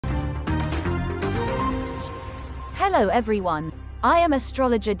Hello everyone, I am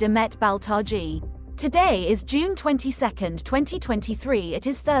astrologer Demet Baltacı. Today is June 22nd, 2023. It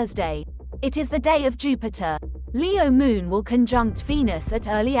is Thursday. It is the day of Jupiter. Leo moon will conjunct Venus at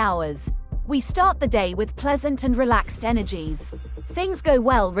early hours. We start the day with pleasant and relaxed energies. Things go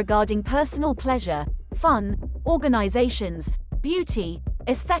well regarding personal pleasure, fun, organizations, beauty,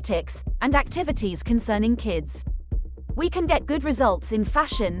 aesthetics, and activities concerning kids. We can get good results in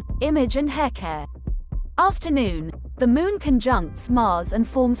fashion, image and hair care. Afternoon, the moon conjuncts Mars and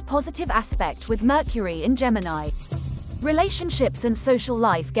forms positive aspect with Mercury in Gemini. Relationships and social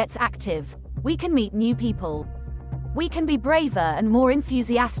life gets active. We can meet new people. We can be braver and more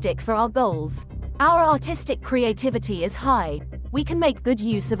enthusiastic for our goals. Our artistic creativity is high. We can make good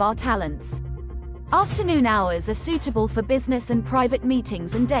use of our talents. Afternoon hours are suitable for business and private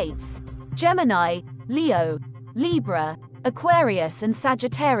meetings and dates. Gemini, Leo, Libra, Aquarius and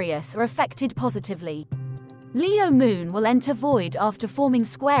Sagittarius are affected positively. Leo moon will enter void after forming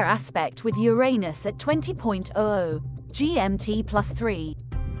square aspect with Uranus at 20:00 GMT +3.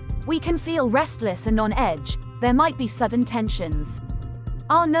 We can feel restless and on edge. There might be sudden tensions.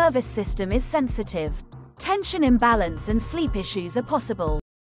 Our nervous system is sensitive. Tension imbalance and sleep issues are possible.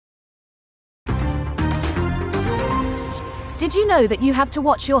 Did you know that you have to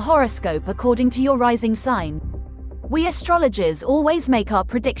watch your horoscope according to your rising sign? We astrologers always make our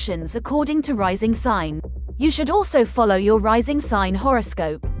predictions according to rising sign. You should also follow your rising sign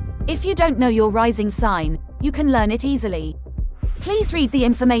horoscope. If you don't know your rising sign, you can learn it easily. Please read the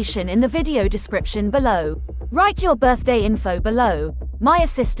information in the video description below. Write your birthday info below. My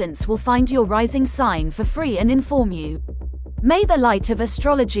assistants will find your rising sign for free and inform you. May the light of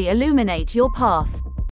astrology illuminate your path.